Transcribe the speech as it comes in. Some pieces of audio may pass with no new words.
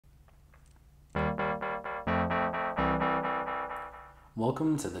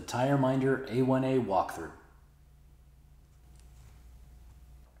Welcome to the TireMinder A1A walkthrough.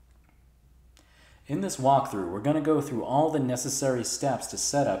 In this walkthrough, we're going to go through all the necessary steps to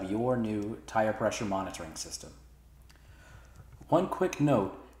set up your new tire pressure monitoring system. One quick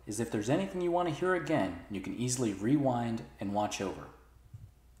note is if there's anything you want to hear again, you can easily rewind and watch over.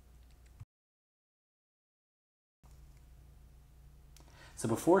 So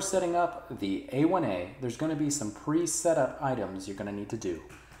before setting up the A1A, there's going to be some pre-set up items you're going to need to do.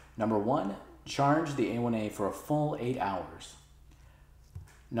 Number 1, charge the A1A for a full 8 hours.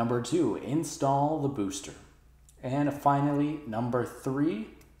 Number 2, install the booster. And finally, number 3,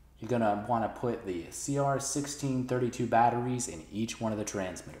 you're going to want to put the CR1632 batteries in each one of the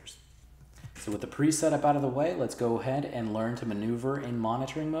transmitters. So with the pre-setup out of the way, let's go ahead and learn to maneuver in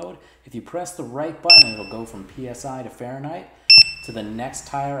monitoring mode. If you press the right button, it'll go from PSI to Fahrenheit, to the next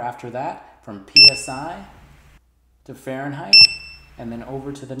tire after that, from PSI to Fahrenheit, and then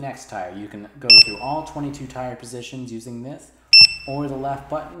over to the next tire. You can go through all 22 tire positions using this, or the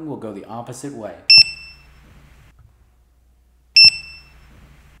left button will go the opposite way.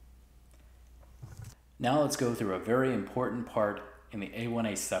 Now let's go through a very important part in the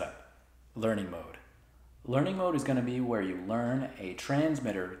A1A setup, learning mode. Learning mode is going to be where you learn a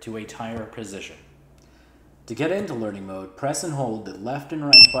transmitter to a tire position. To get into learning mode, press and hold the left and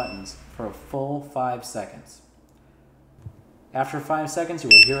right buttons for a full 5 seconds. After 5 seconds, you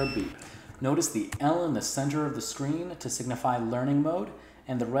will hear a beep. Notice the L in the center of the screen to signify learning mode,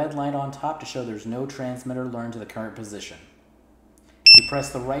 and the red light on top to show there's no transmitter learned to the current position. If you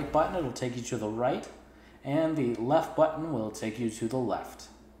press the right button, it will take you to the right, and the left button will take you to the left.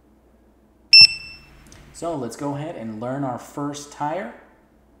 So let's go ahead and learn our first tire.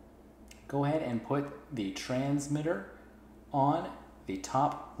 Go ahead and put the transmitter on the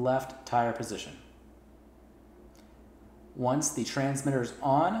top left tire position. Once the transmitter is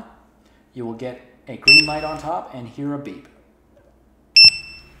on, you will get a green light on top and hear a beep.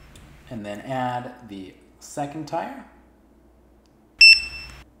 And then add the second tire.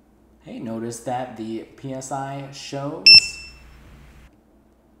 Hey, notice that the PSI shows.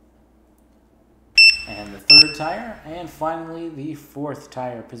 And the third tire, and finally the fourth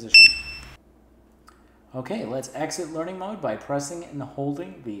tire position. Okay, let's exit learning mode by pressing and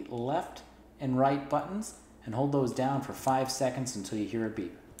holding the left and right buttons and hold those down for 5 seconds until you hear a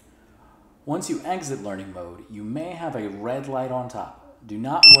beep. Once you exit learning mode, you may have a red light on top. Do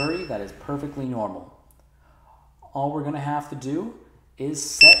not worry, that is perfectly normal. All we're going to have to do is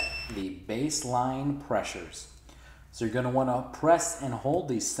set the baseline pressures. So you're going to want to press and hold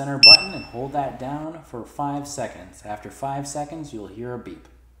the center button and hold that down for 5 seconds. After 5 seconds, you'll hear a beep.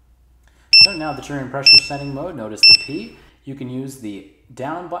 So now that you're in pressure setting mode, notice the P. You can use the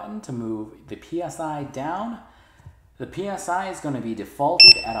down button to move the PSI down. The PSI is going to be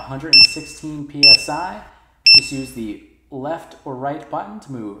defaulted at 116 PSI. Just use the left or right button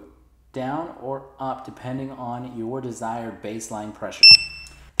to move down or up depending on your desired baseline pressure.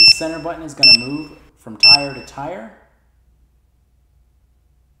 The center button is going to move from tire to tire.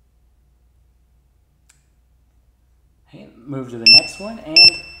 Okay, move to the next one,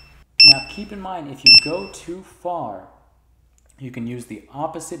 and now keep in mind, if you go too far, you can use the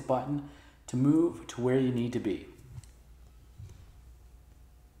opposite button to move to where you need to be.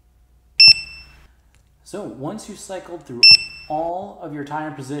 So once you've cycled through all of your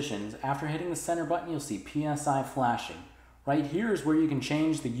tire positions, after hitting the center button, you'll see PSI flashing. Right here is where you can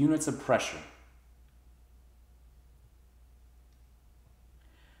change the units of pressure.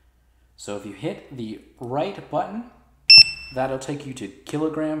 So if you hit the right button, that'll take you to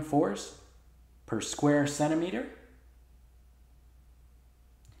kilogram force per square centimeter.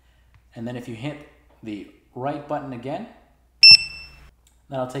 And then if you hit the right button again,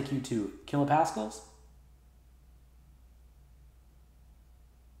 that'll take you to kilopascals.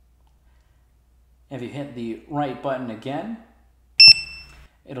 If you hit the right button again,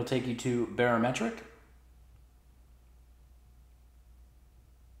 it'll take you to barometric.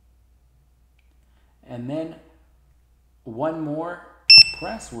 And then one more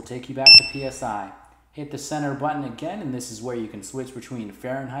press will take you back to PSI. Hit the center button again, and this is where you can switch between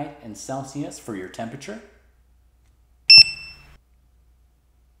Fahrenheit and Celsius for your temperature.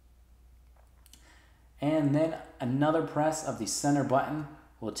 And then another press of the center button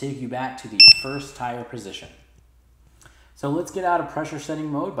will take you back to the first tire position. So let's get out of pressure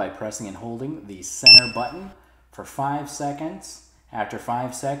setting mode by pressing and holding the center button for 5 seconds. After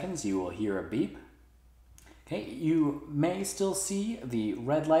 5 seconds, you will hear a beep. Okay, you may still see the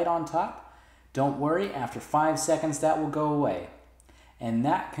red light on top. Don't worry, after 5 seconds that will go away. And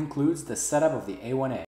that concludes the setup of the A1A.